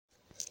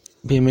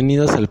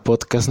Bienvenidos al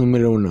podcast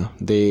número 1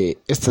 de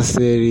esta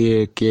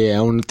serie que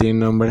aún no tiene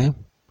nombre,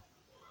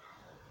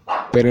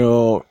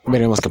 pero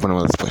veremos qué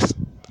ponemos después.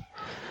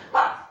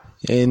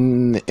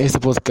 En este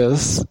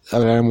podcast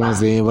hablaremos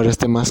de varios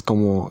temas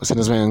como se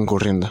nos vayan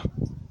ocurriendo.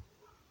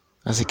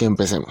 Así que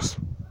empecemos.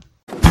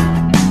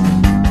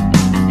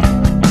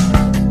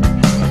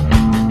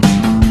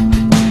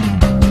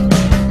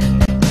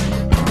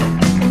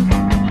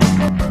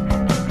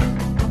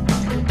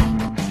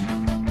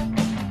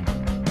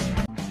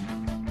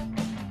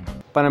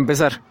 Para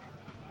empezar,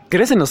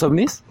 ¿crees en los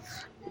ovnis?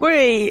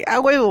 Güey, a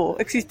huevo,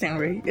 existen,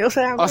 güey. O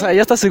sea,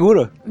 Ya estás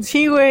seguro.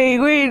 sí, güey.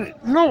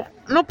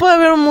 No puede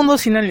haber un mundo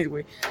sin aliens,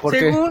 güey. ¿Por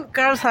qué? Según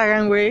Carl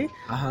Sagan, güey.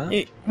 Ajá.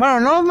 Bueno,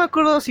 no me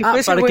acuerdo si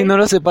fue ese, Para güey. quien no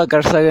lo sepa,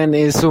 Carl Sagan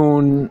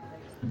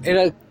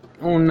era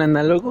un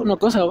análogo, ¿no?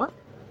 ¿Cómo se llama?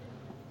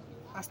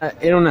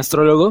 Era un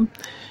astrólogo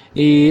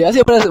y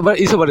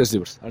hizo varios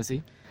libros, ahora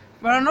sí.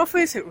 Bueno, no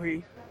fue ese,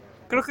 güey.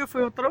 Creo que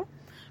fue otro.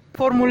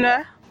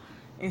 Fórmula,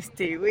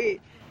 güey.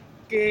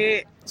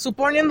 Que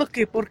suponiendo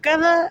que por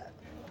cada,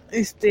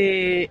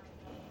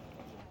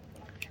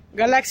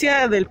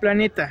 galaxia del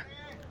planeta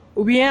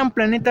hubiera un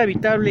planeta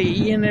habitable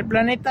y en el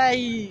planeta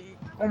hay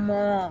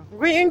como,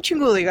 güey, hay un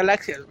chingo de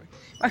galaxias, güey.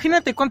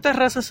 Imagínate cuántas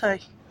razas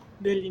hay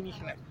de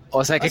alienígenas.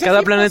 O sea, que O sea, cada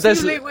es planeta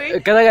imposible,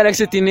 güey. cada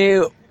galaxia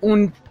tiene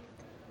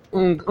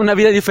una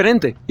vida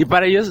diferente y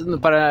para ellos,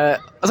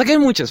 o sea que hay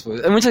muchas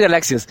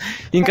galaxias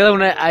y en cada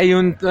una hay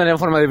una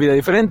forma de vida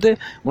diferente.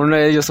 Uno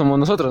de ellos somos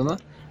nosotros, ¿no?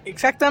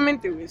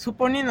 Exactamente, güey.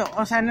 Suponiendo,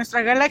 o sea, en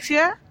nuestra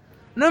galaxia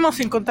no hemos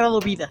encontrado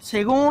vida.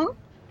 Según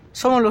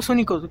somos los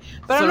únicos, güey.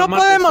 Pero Solo no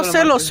Marte, podemos solo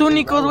ser Marte, los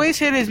únicos, claro. güey,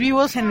 seres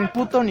vivos en el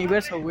puto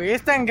universo, güey.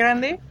 Es tan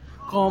grande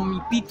como mi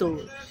pito,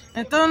 güey.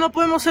 Entonces no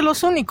podemos ser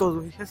los únicos,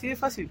 güey. Así de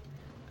fácil.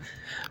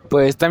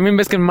 Pues también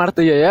ves que en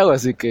Marte ya hay agua,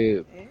 así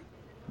que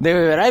debe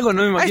haber algo,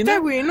 ¿no? Me Ahí imagino.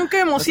 está, güey. Nunca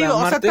hemos O sea, ido.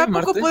 O sea, Marte,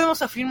 tampoco Marte.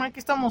 podemos afirmar que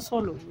estamos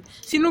solos, güey.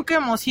 Si nunca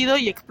hemos ido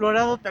y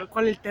explorado tal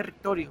cual el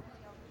territorio.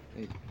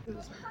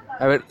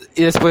 A ver,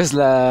 y después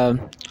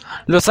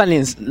los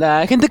aliens,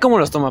 la gente cómo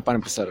los toma para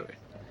empezar, güey.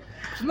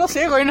 No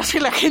sé, güey. No sé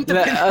la gente.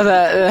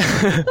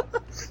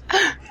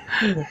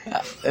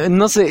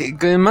 No sé,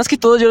 que más que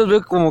todo yo los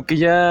veo como que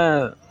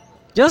ya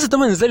no se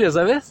toman en serio,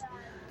 ¿sabes?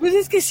 Pues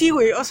es que sí,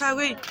 güey. O sea,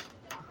 güey.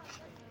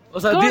 O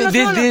sea, ¿Cómo no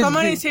se van a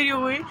tomar en serio,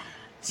 güey?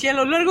 Si a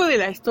lo largo de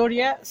la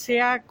historia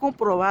se ha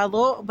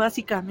comprobado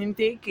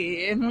básicamente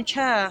que en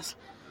muchas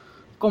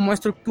como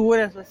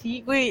estructuras o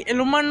así, güey, el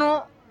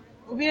humano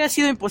hubiera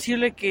sido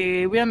imposible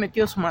que hubiera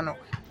metido su mano,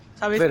 güey,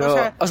 ¿sabes? Pero,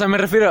 O sea, me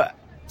refiero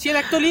si en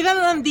la actualidad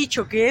han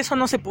dicho que eso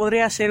no se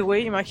podría hacer,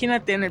 güey,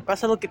 imagínate en el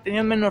pasado que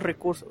tenían menos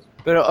recursos.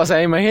 pero, o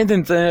sea, imagínate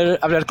intentar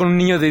hablar con un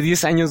niño de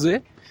 10 años,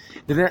 güey.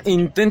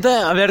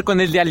 Intenta hablar con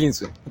él de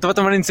aliens, güey. No te va a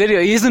tomar en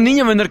serio, y es un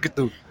niño menor que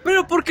tú.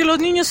 Pero porque los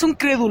niños son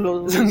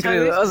crédulos, güey, Son ¿sabes?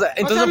 crédulos, o sea,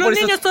 entonces no los por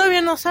eso- niños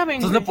todavía no saben,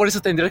 Entonces no güey. por eso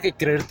tendría que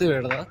creerte,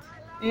 ¿verdad?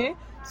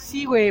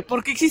 Sí, güey,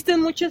 porque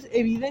existen muchas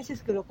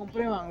evidencias que lo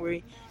comprueban,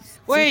 güey.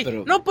 Güey,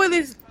 pero- no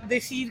puedes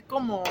decir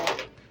como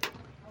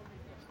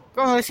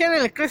decían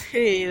en la clase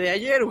de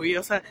ayer, güey,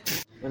 o sea...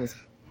 Bueno,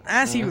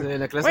 sí, güey. de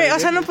la clase Güey, de o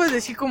sea, ayer. no puedes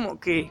decir como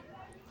que...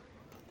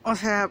 O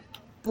sea,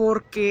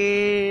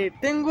 porque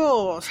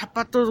tengo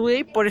zapatos,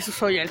 güey, por eso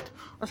soy alto.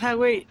 O sea,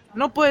 güey,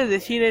 no puedes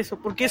decir eso,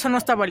 porque eso no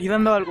está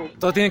validando algo.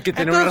 Todo tiene que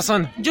tener una Entonces,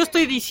 razón. Yo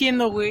estoy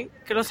diciendo, güey,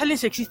 que los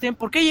aliens existen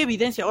porque hay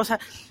evidencia. O sea,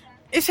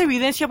 esa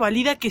evidencia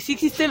valida que sí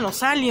existen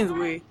los aliens,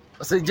 güey.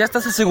 O sea, ya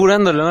estás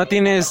asegurándolo, no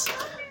tienes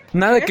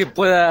nada que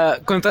pueda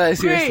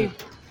contradecir Güey, eso.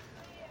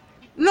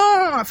 no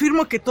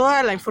afirmo que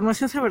toda la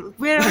información sea verdad,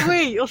 pero,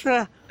 güey, o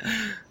sea,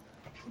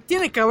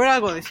 tiene que haber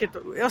algo de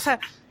cierto, güey. O sea,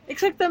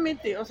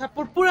 exactamente, o sea,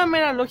 por pura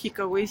mera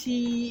lógica, güey,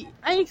 si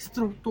hay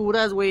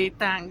estructuras, güey,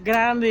 tan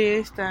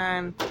grandes,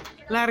 tan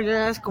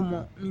largas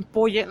como mi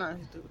polla, no,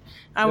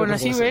 bueno,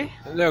 sí, güey.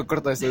 Luego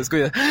corta esto,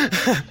 descuida.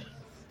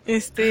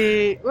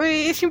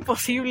 Güey, es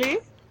imposible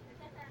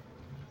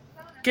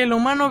que el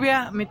humano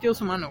hubiera metido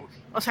su mano, güey.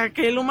 O sea,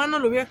 que el humano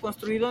lo hubiera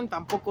construido en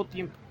tan poco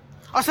tiempo.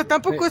 O sea,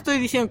 tampoco estoy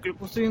diciendo que lo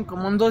construyen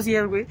como en 2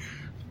 días, güey.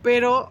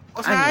 Pero,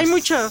 o sea, hay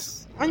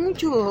muchas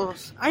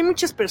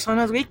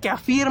personas, güey, que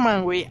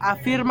afirman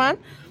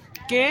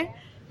que,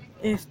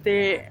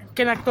 que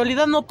en la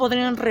actualidad no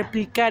podrían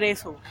replicar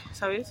eso,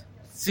 ¿sabes?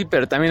 Sí,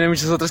 pero también hay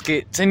muchas otras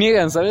que se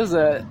niegan, ¿sabes? O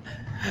sea,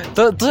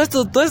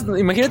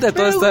 imagínate a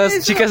todas Pero, estas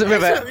güey, chicas.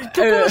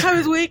 ¿tú cómo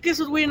sabes, güey, que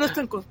esos güeyes no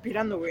están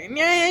conspirando, güey? Ni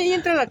ahí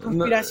entra la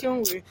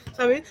conspiración, güey,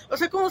 ¿sabes? O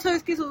sea, ¿cómo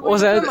sabes que esos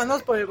güeyes están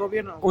mandados por el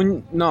gobierno?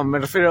 No, me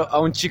refiero a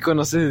un chico,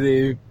 no sé,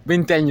 de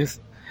 20 años.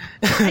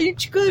 Hay un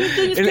chico de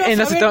 20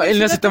 años que Él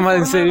no se está toma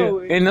en conformado, serio.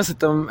 güey. Él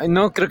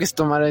no creo que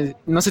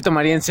no se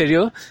tomaría en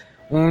serio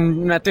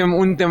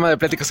un tema de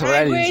plática sobre Ay,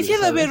 aliens. güey, sí ha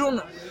de ¿sabes? haber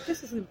uno, güey. ¿Qué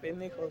es ese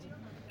pendejo?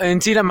 En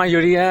sí, la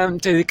mayoría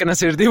se dedican a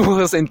hacer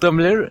dibujos en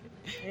Tumblr.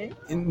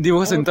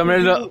 Dibujos en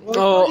Tumblr.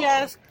 O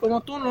historias,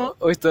 como tú, ¿no?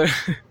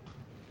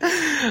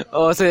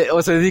 O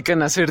se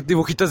dedican a hacer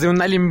dibujitos de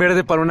un alien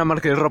verde para una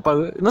marca de ropa,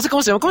 güey. No sé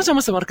cómo se llama. ¿Cómo se llama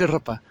esa marca de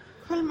ropa?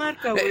 ¿Cuál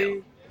marca,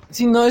 güey?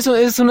 Sí, no, eso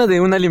es una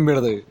de un alien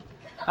verde.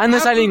 Ah, no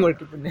es Alienware,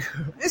 qué pendejo.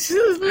 Es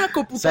una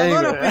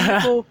computadora,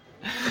 pendejo.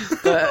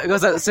 O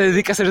sea, se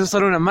dedica a hacer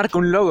solo una marca,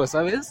 un logo,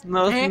 ¿sabes?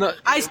 No.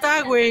 Ahí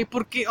está, güey,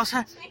 porque, o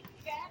sea,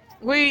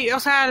 güey, o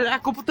sea, la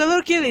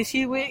computadora quiere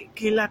decir, güey,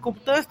 que la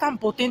computadora es tan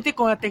potente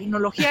con la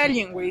tecnología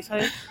Alien, güey,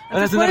 ¿sabes?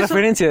 Ahora es una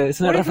referencia,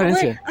 es una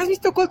referencia. Güey, ¿has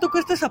visto cuánto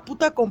cuesta esa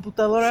puta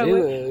computadora, Sí,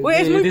 güey?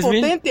 Güey, es muy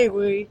 10,000. potente,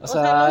 güey. O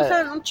sea, no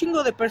usan un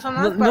chingo de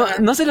personas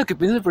No sé lo que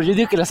piensas, pero yo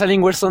digo que las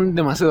Alienware son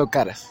demasiado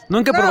caras.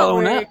 Nunca he probado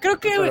güey, una. creo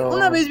que pero...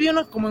 una vez vi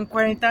una como en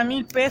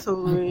 40,000 pesos,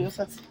 güey, o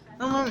sea,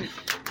 no mames.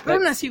 Pero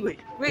aún así, güey.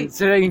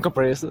 ¿Sería alguien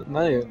compraría eso?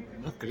 Nadie.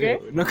 No creo.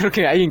 ¿Qué? No creo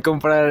que alguien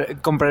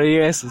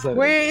compraría eso, ¿sabes?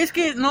 Güey, es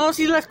que no,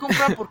 sí las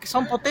compran porque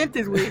son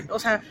potentes, güey. O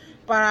sea,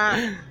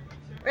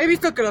 he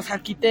visto que los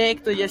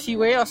arquitectos y así,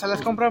 güey, o sea,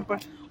 las compran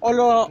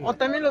o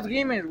también los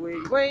gamers, güey.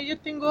 Güey, yo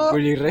tengo...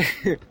 Willy Re.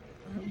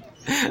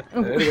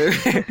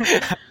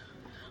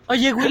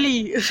 Oye,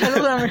 Willy,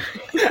 salúdame.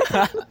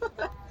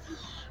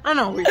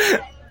 No, güey.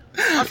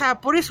 O sea,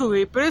 por eso,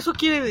 güey. Pero eso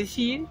quiere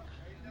decir...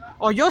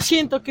 O yo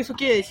siento que eso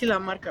quiere decir la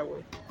marca,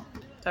 güey.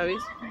 ¿Sabes?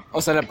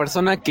 O sea, la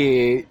persona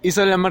que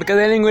hizo la marca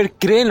de Alienware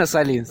cree en los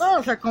aliens. No,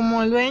 o sea,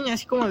 como el dueño,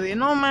 así como de,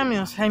 no mames,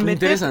 o sea,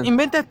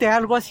 invéntate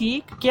algo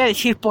así que quiera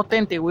decir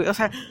potente, güey. O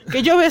sea,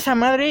 que yo vea esa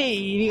madre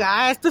y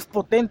diga, esto es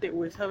potente,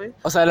 güey, ¿sabes?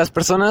 O sea, las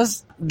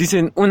personas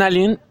dicen un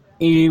alien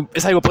y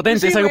es algo potente,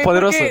 Sí, es algo güey,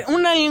 poderoso. Porque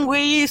un alien,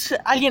 güey, es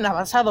alguien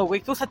avanzado,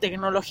 güey, que usa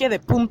tecnología de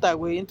punta,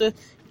 güey. Entonces,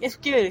 eso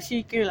quiere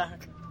decir que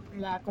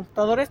la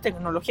computadora es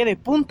tecnología de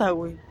punta,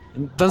 güey.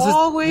 Entonces,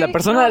 güey, la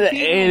persona, no,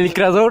 sí, el güey.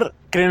 creador,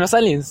 cree en los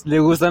aliens, le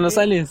gustan los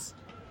aliens.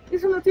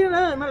 Eso no tiene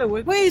nada de malo,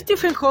 güey. Güey,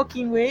 Stephen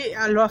Hawking, güey,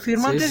 lo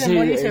afirmó Sí, antes sí, de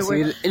morirse, sí,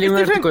 güey. el Stephen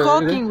artículo,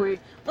 Hawking, güey,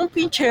 un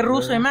pinche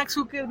ruso de Max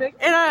Zuckerberg,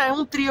 era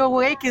un trío,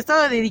 güey, que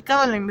estaba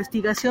dedicado a la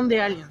investigación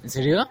de aliens. ¿En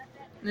serio?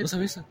 No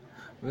sabía eso.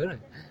 A ver.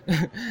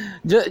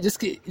 Es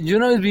que yo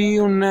una vez vi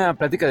una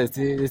plática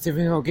de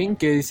Stephen Hawking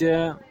que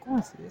decía,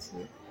 ¿cómo se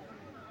dice?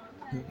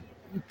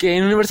 Que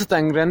en un universo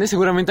tan grande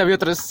seguramente había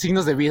otros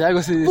signos de vida, algo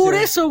así decía. Por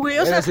eso, güey,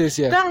 o sea, Así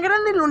decía. tan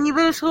grande el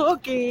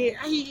universo que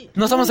hay...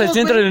 No somos el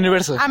centro del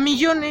universo. A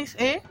millones,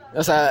 ¿eh?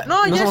 O sea,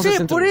 No, ya somos el sé,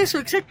 centro. por eso,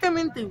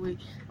 exactamente, güey.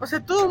 O sea,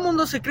 todo el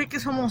mundo se cree que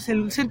somos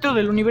el centro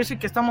del universo y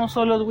que estamos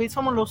solos, güey.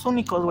 Somos los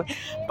únicos, güey.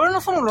 Pero no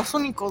somos los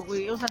únicos,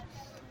 güey. O sea,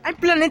 hay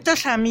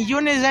planetas a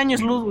millones de años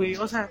luz, güey.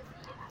 O sea,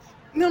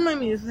 no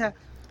mames, o sea,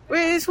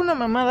 güey, es una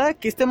mamada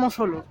que estemos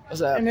solos. O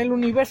sea, en el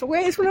universo,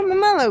 güey, es una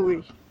mamada,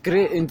 güey.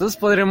 Entonces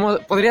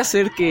podría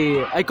ser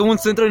que hay como un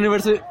centro del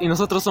universo y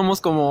nosotros somos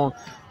como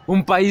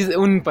un planeta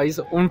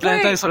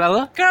Güey,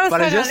 desolado. Carl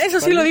para Sagan, ellos, eso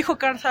sí para lo ellos. dijo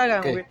Carl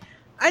Sagan, ¿Qué? güey.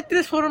 Hay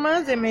 3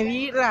 formas de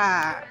medir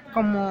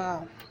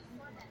 ¿cómo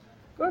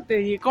te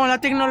digo? Como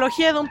la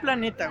tecnología de un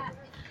planeta, güey.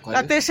 ¿Cuál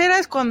La es? tercera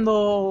es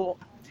cuando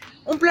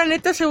un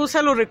planeta se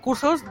usa los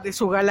recursos de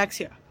su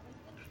galaxia,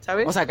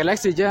 ¿sabes? O sea,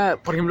 galaxia ya,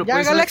 por ejemplo, ya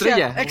puede ser galaxia, una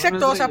estrella. exacto,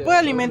 Una o sea, estrella, puede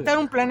alimentar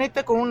un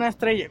planeta con una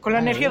estrella, con la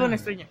energía de ya. una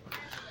estrella.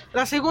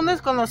 La segunda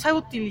es cuando sabe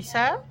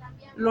utilizar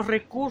los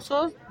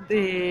recursos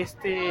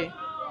de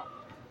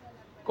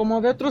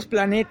como de otros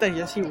planetas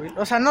y así, güey.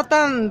 O sea, no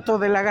tanto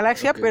de la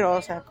galaxia, Ok. pero,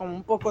 o sea, como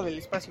un poco del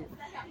espacio, güey.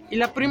 Y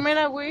la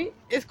primera, güey,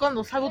 es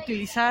cuando sabe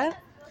utilizar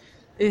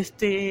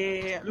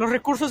los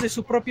recursos de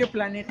su propio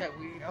planeta,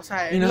 güey. O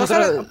sea, Y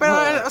nosotros-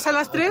 o sea,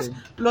 las 3 Ok.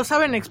 lo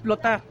saben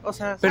explotar, o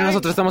sea, Pero ¿saben?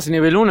 nosotros estamos en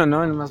nivel 1,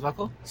 ¿no? En el más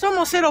bajo.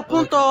 Somos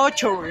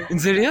 0.8, güey. ¿En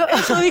serio?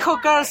 Eso dijo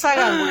Carl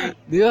Sagan, güey.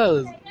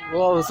 Dios,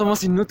 wow,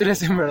 somos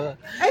inútiles en verdad.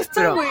 Ahí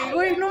está, Pero-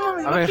 güey, no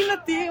mames, a ver.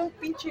 imagínate un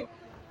pinche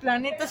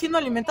planeta siendo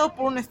alimentado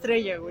por una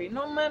estrella, güey,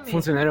 no mames.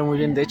 Funcionaron muy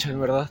bien, de hecho, en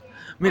verdad.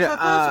 Mira, o sea,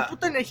 toda su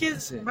puta energía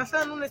es sí.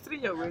 basada en una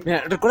estrella, güey.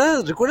 Mira,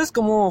 ¿recuerdas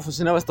cómo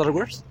funcionaba Star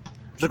Wars?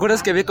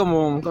 ¿Recuerdas que había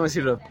 ¿cómo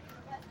decirlo?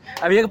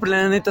 Había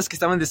planetas que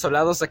estaban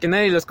desolados, a que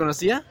nadie los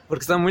conocía,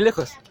 porque estaban muy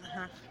lejos.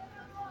 Ajá.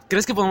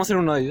 ¿Crees que podemos ser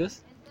uno de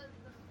ellos?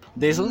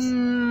 ¿De esos?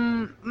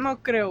 No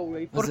creo,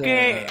 güey, O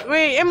porque, sea-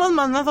 güey, hemos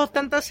mandado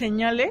tantas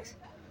señales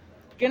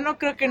que no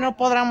creo que no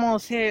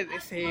podamos ser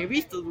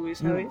vistos, güey,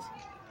 ¿sabes?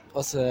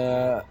 O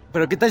sea,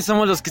 pero ¿qué tal si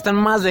somos los que están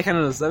más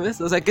lejanos,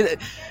 ¿sabes? O sea,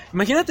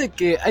 imagínate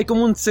que hay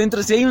como un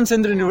centro, si hay un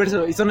centro del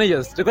universo y son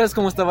ellos. ¿Recuerdas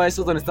cómo estaba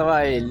eso, donde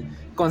estaba el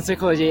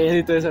Consejo de Jedi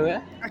y todo eso, güey?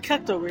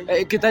 Exacto, güey.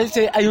 ¿Qué tal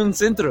si hay un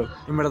centro,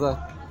 en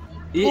verdad?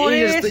 Y Por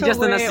ellos eso, ya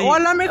están güey. así. O a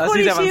lo mejor así de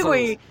y sí, avanzados.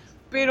 güey.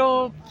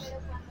 Pero,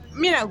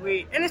 mira,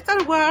 güey, en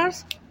Star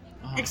Wars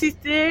Ajá.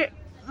 existe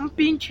un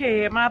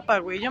pinche mapa,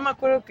 güey. Yo me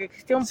acuerdo que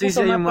existía un Sí,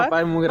 puto sí, hay un mapa,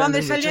 mapa muy grande,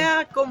 donde de hecho.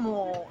 salía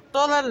como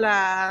todas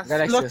las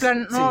Galaxias,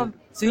 sí.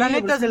 Sí,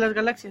 planetas pero- de las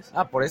galaxias.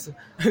 Ah, por eso.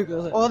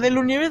 O del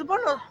universo,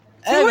 bueno,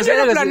 Pues según yo eran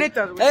algo así.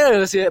 planetas, güey. Era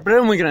algo así, pero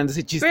era muy grande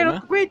ese chiste, Pero,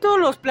 ¿no? güey, todos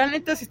los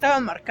planetas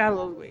estaban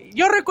marcados, güey.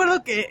 Yo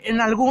recuerdo que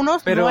en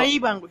algunos Pero- no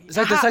iban, güey.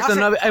 Exacto, Ajá, exacto, o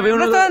sea, no había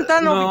uno- estaban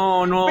tan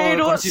no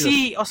pero conocidos.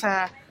 sí, o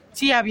sea,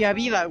 sí había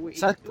vida, güey.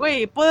 Exacto.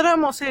 Güey,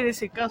 podríamos ser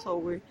ese caso,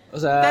 güey. O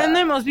sea,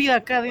 Tenemos vida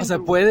acá o adentro. sea,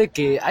 güey. puede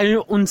que hay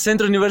un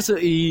centro universo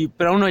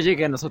pero aún no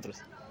llegue a nosotros.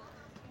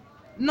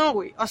 No,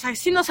 güey, o sea,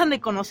 sí nos han de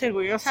conocer,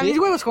 güey. O sea, ¿Sí? mis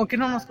huevos como que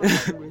no nos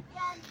conocen, güey.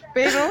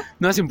 Pero...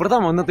 No nos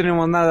importamos, no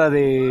tenemos nada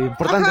de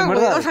importante, Ajá, en güey,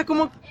 verdad. o sea,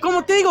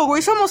 como te digo,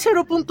 güey, somos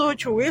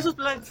 0.8, güey. Esos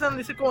planetas han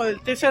de ser como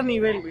del tercer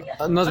nivel, güey.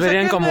 Nos O sea,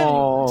 verían ¿qué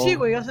como andan? Sí,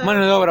 güey, o sea,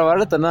 mano de obra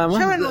barata, nada más.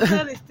 saben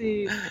usar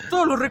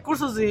todos los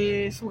recursos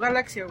de su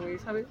galaxia, güey,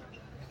 ¿sabes?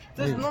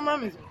 Entonces, no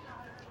mames, güey.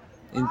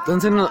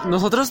 Entonces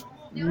nosotros,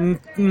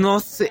 no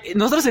sé,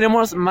 nosotros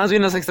seríamos más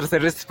bien los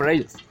extraterrestres para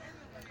ellos.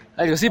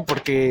 Algo así,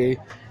 porque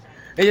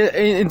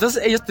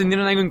entonces ellos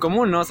tendrían algo en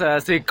común, ¿no? O sea,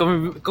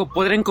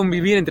 podrían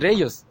convivir entre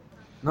ellos,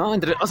 ¿no?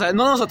 O sea,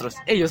 no nosotros,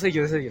 ellos,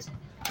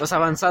 los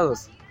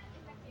avanzados.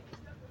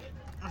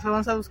 Los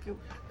avanzados que...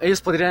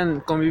 Ellos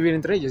podrían convivir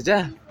entre ellos,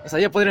 ya. O sea,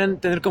 ya podrían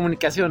tener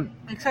comunicación.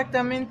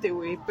 Exactamente,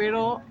 güey,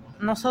 pero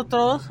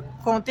nosotros,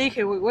 como te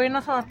dije, güey,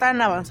 no somos tan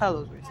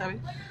avanzados, güey, ¿sabes?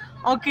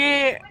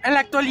 Aunque en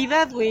la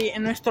actualidad, güey,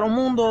 en nuestro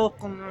mundo,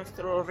 con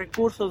nuestros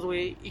recursos,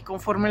 güey, y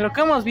conforme lo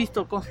que hemos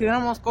visto,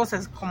 consideramos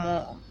cosas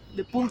como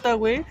de punta,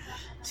 güey,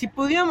 si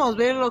pudiéramos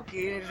ver lo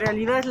que en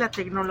realidad es la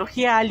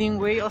tecnología alien,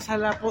 güey, o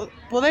sea,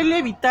 poderle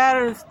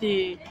evitar,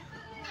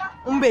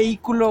 un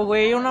vehículo,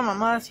 güey, una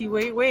mamada así,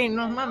 güey,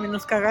 no mames,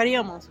 nos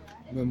cagaríamos,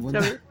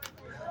 ¿sabes?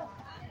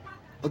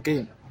 Ok.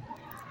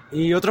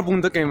 Y otro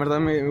punto que en verdad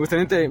me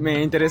gustaría,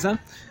 me interesa,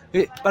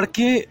 ¿para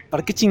qué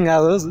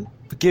chingados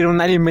quiere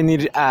un alien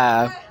venir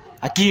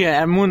aquí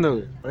al mundo,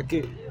 güey? ¿Para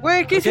qué?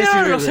 Güey, ¿qué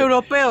hicieron los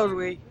europeos,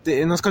 güey?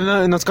 Nos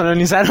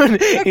colonizaron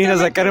y nos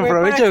sacaron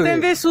provecho, güey. Para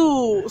extender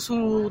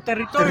su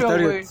territorio,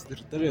 güey.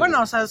 Territorio.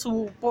 Bueno, o sea,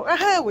 su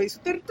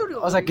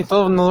territorio. O sea, que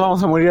todos nos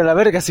vamos a morir a la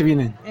verga si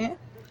vienen. ¿Eh?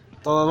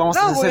 Todos vamos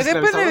a No, ser güey,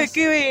 depende de esclavizados.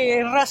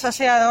 qué raza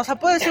sea. O sea,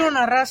 puede ser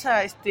una raza,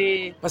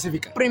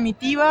 Pacífica.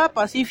 primitiva,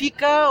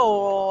 pacífica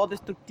o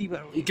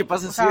destructiva, güey. ¿Y qué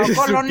pasa O si sea, es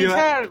destructiva?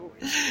 colonizar, güey.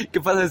 ¿Qué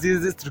pasa si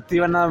es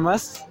destructiva nada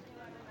más?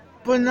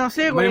 Pues no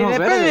sé, güey, Valimos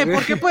depende, verga, güey.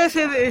 porque puede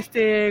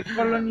ser,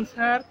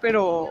 colonizar,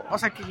 pero, o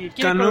sea, que quiere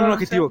Con un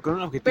colonizar,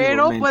 objetivo,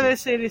 pero mente. puede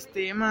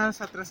ser,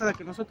 más atrasada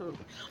que nosotros,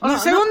 güey. O No,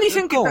 sea, según no,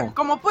 dicen que ¿cómo?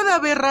 como puede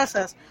haber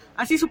razas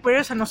así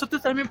superiores a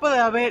nosotros, también puede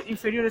haber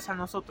inferiores a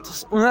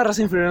nosotros. Una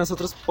raza inferior a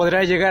nosotros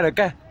podrá llegar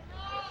acá.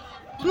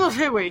 No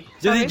sé, güey,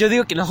 Yo ¿sabes?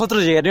 digo que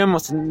nosotros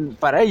llegaríamos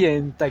para ella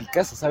en tal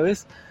caso,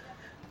 ¿sabes?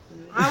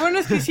 Ah, bueno,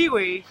 es que sí,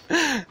 güey.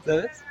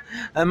 ¿Sabes?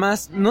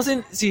 Además, no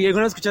sé si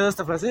alguno ha escuchado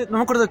esta frase, no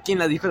me acuerdo quién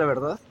la dijo, la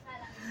verdad.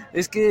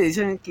 Es que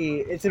dicen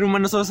que el ser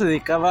humano solo se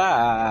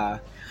dedicaba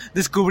a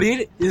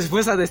descubrir y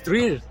después a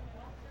destruir.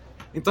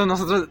 Entonces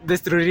nosotros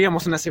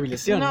destruiríamos una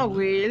civilización. No,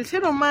 güey, el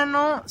ser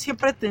humano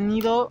siempre ha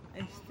tenido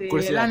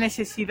Curiosidad. la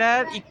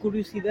necesidad y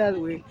curiosidad,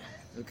 güey.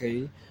 Ok,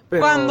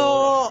 pero...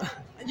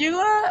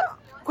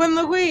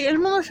 Cuando, güey, el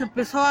mundo se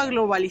empezó a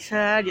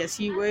globalizar y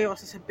así, güey, o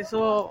sea, se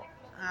empezó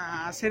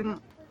a hacer...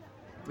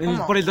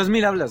 ¿Cómo? Por el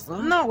 2000 hablas,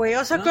 ¿no? No, güey,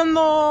 o sea, ¿No?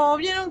 cuando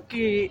vieron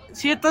que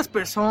ciertas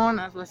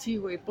personas o así,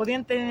 güey,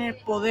 podían tener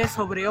poder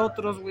sobre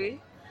otros, güey,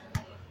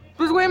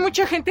 pues, güey,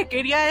 mucha gente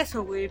quería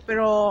eso, güey,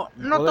 pero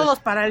no Poder. todos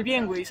para el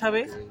bien, güey,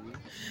 ¿sabes?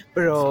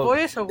 Pero... Por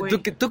eso, güey.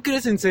 ¿Tú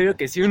crees en serio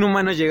que si un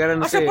humano llegara,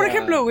 no O sea, sé, por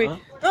ejemplo, güey, ¿no?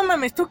 no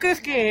mames, ¿tú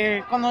crees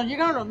que cuando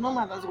llegaron los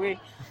nómadas, güey,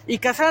 y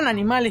cazaron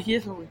animales y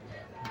eso, güey,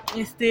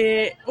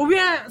 se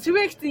hubiera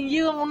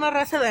extinguido una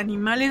raza de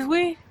animales,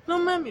 güey? No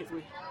mames,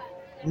 güey.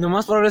 Lo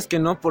más probable es que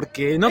no,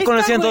 porque no Ahí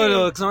conocían está,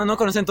 todo güey. no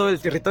conocían todo el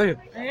territorio.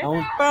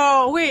 Aún.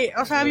 Pero, güey,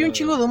 o sea, había un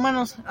chingo de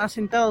humanos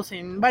asentados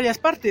en varias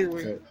partes,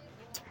 güey. Sí.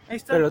 Ahí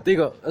está. Pero te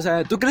digo, o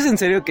sea, ¿tú crees en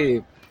serio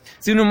que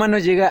si un humano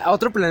llega a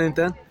otro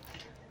planeta,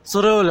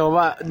 solo lo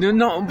va...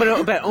 No,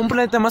 pero un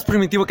planeta más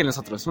primitivo que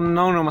nosotros,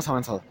 no uno más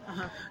avanzado.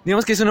 Ajá.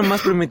 Digamos que es uno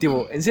más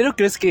primitivo. ¿En serio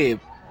crees que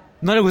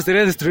no le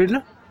gustaría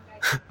destruirlo?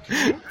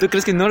 ¿Tú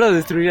crees que no lo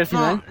destruiría al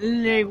final? No,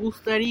 le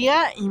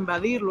gustaría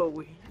invadirlo,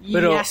 güey. Y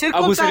Pero hacer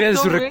abusaría de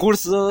contacto, sus güey.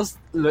 recursos,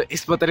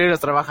 explotaría a los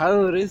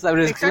trabajadores,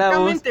 habría esclavos.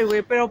 Exactamente,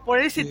 güey, pero por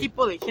ese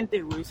tipo de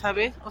gente, güey,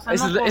 ¿sabes? O sea,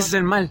 Ese no por... es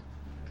el mal.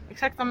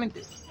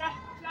 Exactamente.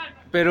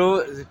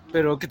 Pero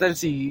 ¿qué tal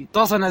si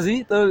todos son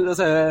así? O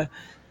sea,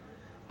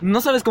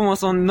 no sabes cómo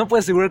son, no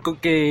puedes asegurar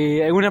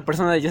que alguna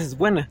persona de ellas es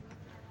buena.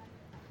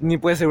 Ni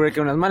puedes asegurar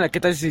que una es mala.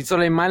 ¿Qué tal si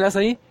solo hay malas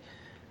ahí?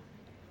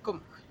 ¿Cómo?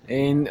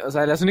 O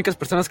sea, las únicas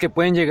personas que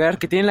pueden llegar,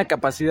 que tienen la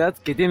capacidad,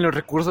 que tienen los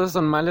recursos,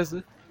 son malas.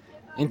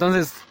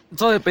 Entonces,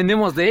 solo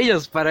dependemos de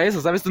ellos para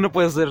eso, ¿sabes? Tú no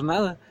puedes hacer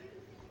nada.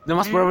 Lo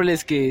más probable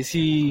es que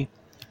sí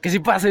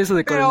pase eso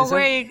de Pero, colonizar.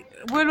 güey,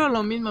 vuelvo a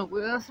lo mismo,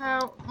 güey. O sea,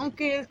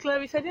 aunque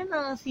esclavizarían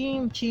así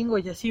un chingo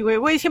y así,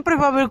 güey, siempre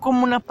va a haber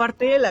como una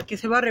parte de la que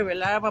se va a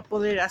rebelar, va a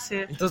poder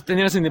hacer. Entonces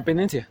tendrían su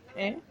independencia.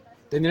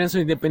 Tendrían su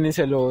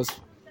independencia los...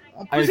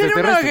 Pues sería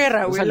una extraterrestres,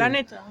 guerra, los güey, la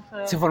aliens. neta. O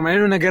sea, Se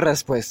formaría una guerra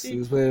después. sí.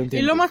 Después de un Y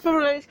tiempo. lo más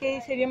probable es que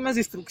sería más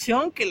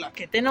destrucción que la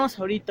que tenemos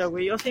ahorita,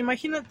 güey. O sea,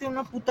 imagínate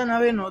una puta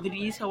nave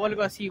nodriza o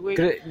algo así, güey.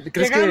 ¿Crees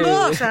Llegando, que...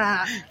 o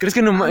sea, ¿Crees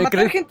que, no, a matar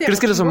 ¿crees, gente ¿crees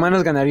que los chingón?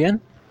 humanos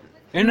ganarían?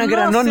 En una No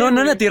guerra, sé, no en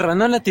la güey. Tierra,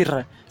 no en la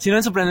Tierra, sino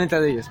en su planeta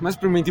de ellos, más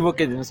primitivo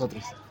que el de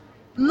nosotros.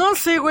 no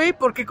sé, güey,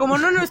 porque como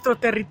no es nuestro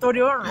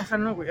territorio, o sea,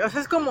 no, güey. O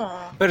sea, es como...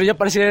 Pero ya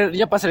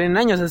pasarían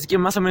años, así que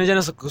más o menos ya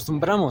nos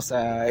acostumbramos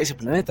a ese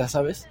planeta,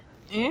 ¿sabes?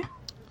 ¿Eh?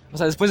 O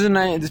sea, después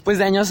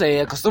de años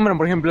se acostumbran,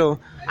 por ejemplo,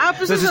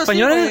 Pues los eso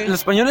españoles, sí, los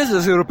españoles,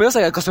 los europeos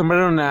se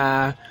acostumbraron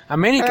a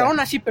América. pero aún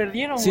así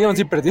perdieron, Sí, aún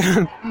sí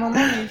perdieron. No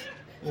mames.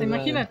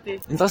 Imagínate.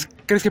 Entonces,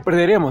 ¿crees que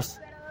perderíamos?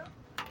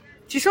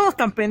 Si somos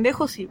tan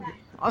pendejos, sí, güey.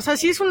 O sea,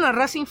 si es una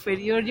raza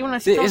inferior y una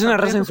Sí, es una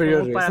raza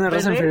inferior, güey. Es una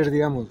raza inferior,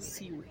 digamos.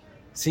 Sí, güey.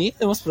 ¿Sí?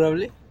 ¿Es más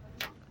probable?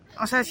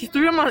 O sea, si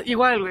estuviéramos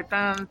igual, güey,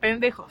 tan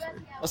pendejos,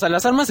 güey. O sea,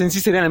 las armas en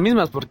sí serían las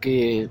mismas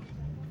porque...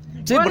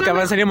 Sí, Bueno, porque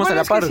avanzaríamos bueno, a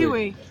la es que par, sí,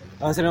 güey. güey.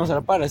 Avanzaríamos a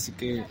la par, así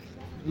que...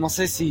 No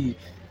sé si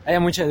haya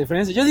mucha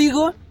diferencia. Yo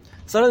digo,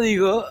 solo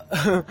digo,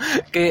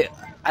 que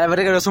a la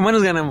verga los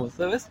humanos ganamos,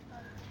 ¿sabes?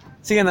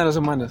 Sí ganan los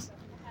humanos.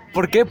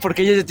 ¿Por qué?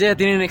 Porque ellos ya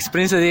tienen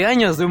experiencia de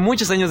años, de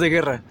muchos años de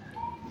guerra.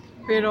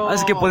 Pero...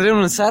 Así que podrían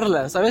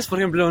usarla, ¿sabes? Por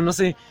ejemplo, no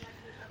sé,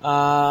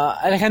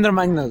 Alejandro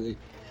Magno, güey.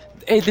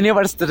 Él tenía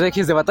varias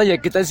estrategias de batalla.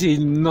 ¿Qué tal si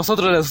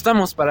nosotros las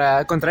usamos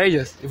contra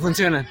ellos y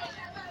funcionan?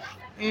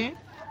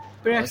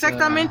 Pero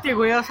exactamente,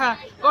 güey, o sea,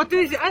 como te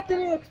dice, ha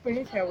tenido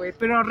experiencia, güey,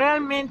 pero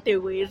realmente,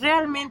 güey,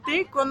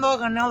 ¿cuándo ha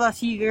ganado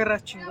así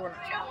guerras chingonas?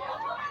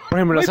 Por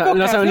ejemplo, Muy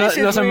pocas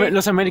veces, güey.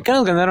 los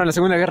americanos ganaron la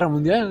Segunda Guerra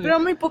Mundial, güey. Pero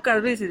muy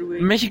pocas veces, güey.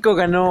 México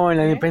ganó en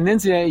la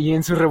independencia y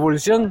en su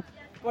revolución.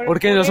 ¿Por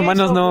qué los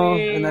humanos eso, no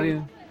güey.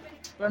 ganarían?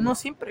 Pero no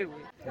siempre,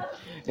 güey.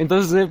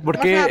 Entonces, ¿por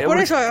qué? O sea, por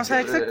eso, o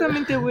sea,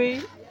 exactamente,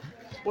 güey.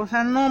 O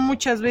sea, no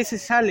muchas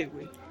veces sale,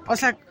 güey. O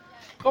sea,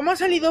 como ha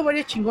salido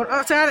varias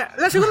chingonas. O sea,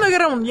 la Segunda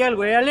Guerra Mundial,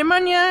 güey.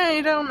 Alemania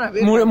era una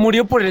vez.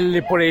 Murió por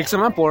el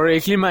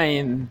clima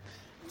en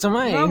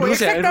güey,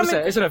 Rusia,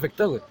 exactamente. eso le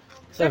afectó, güey.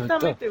 Eso le afectó.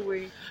 Exactamente,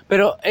 güey.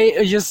 Pero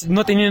ellos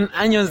no tenían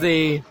años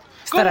de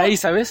estar ahí,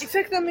 ¿sabes?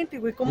 Exactamente,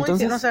 güey. Como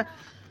Entonces, dicen, o sea,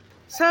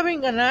 saben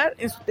ganar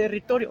en su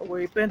territorio,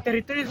 güey. Pero en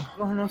territorio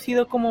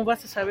conocido, ¿cómo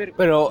vas a saber, güey?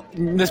 Pero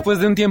después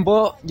de un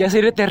tiempo ya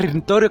sería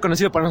territorio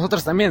conocido para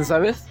nosotros también,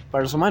 ¿sabes?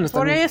 Para los humanos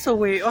Por también. eso,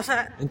 güey. O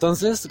sea,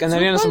 Entonces,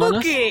 ¿ganarían los supongo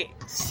humanos? que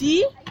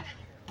sí,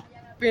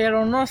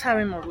 pero no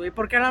sabemos, güey.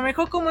 Porque a lo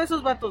mejor como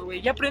esos vatos,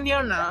 güey, ya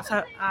aprendieron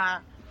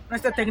a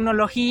nuestra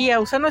tecnología, a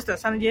usar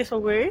nuestras armas y eso,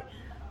 güey.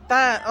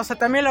 O sea,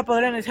 también la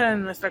podrían usar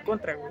en nuestra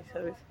contra, güey,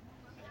 ¿sabes?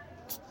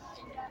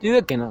 Yo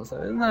digo que no,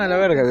 ¿sabes? No, la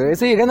verga, güey.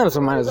 Sí, ganan los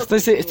humanos.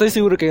 Estoy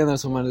seguro que ganan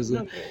los humanos,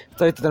 güey. Okay.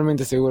 Estoy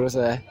totalmente seguro, o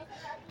sea...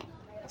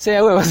 Sí,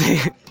 a huevo, sí.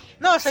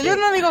 No, o sea, yo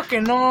no digo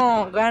que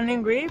no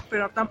ganen, güey,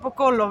 pero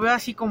tampoco lo veo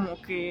así como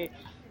que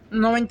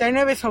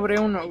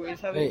 99/1, güey,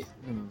 ¿sabes? Ey,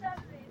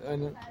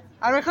 bueno.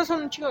 A lo mejor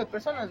son un chingo de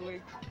personas, güey.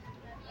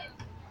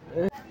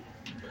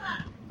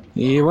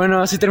 Y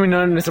bueno, así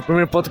terminó nuestro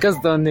primer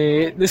podcast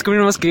donde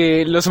descubrimos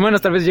que los humanos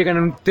tal vez llegan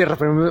a una tierra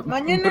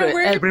Mañana,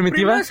 güey,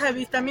 primitiva. primeros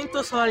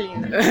avistamientos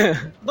aliens.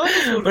 ¿Dónde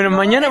surgió? Bueno,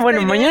 mañana, esta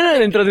idea? mañana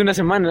dentro de una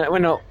semana,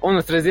 bueno,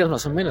 unos 3 días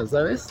más o menos,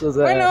 ¿sabes? O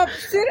sea, Bueno,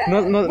 pues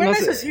era... bueno,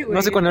 sé, eso sí, güey.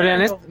 no sé cuándo lean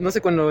claro. esto, no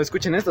sé cuándo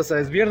escuchen esto, o sea,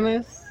 es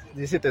viernes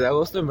 17 de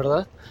agosto, en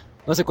verdad.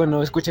 No sé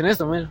cuándo escuchen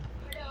esto, man.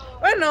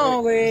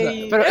 Bueno, güey. O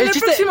sea, pero en el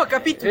próximo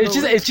capítulo. El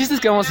chiste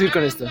es que vamos a ir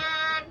con esto.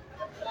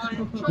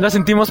 Lo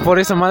sentimos por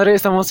eso, madre,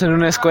 estamos en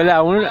una escuela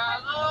aún.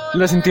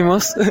 Lo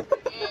sentimos.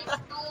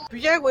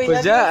 Pues ya, güey.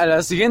 Pues ya, a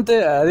la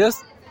siguiente, adiós.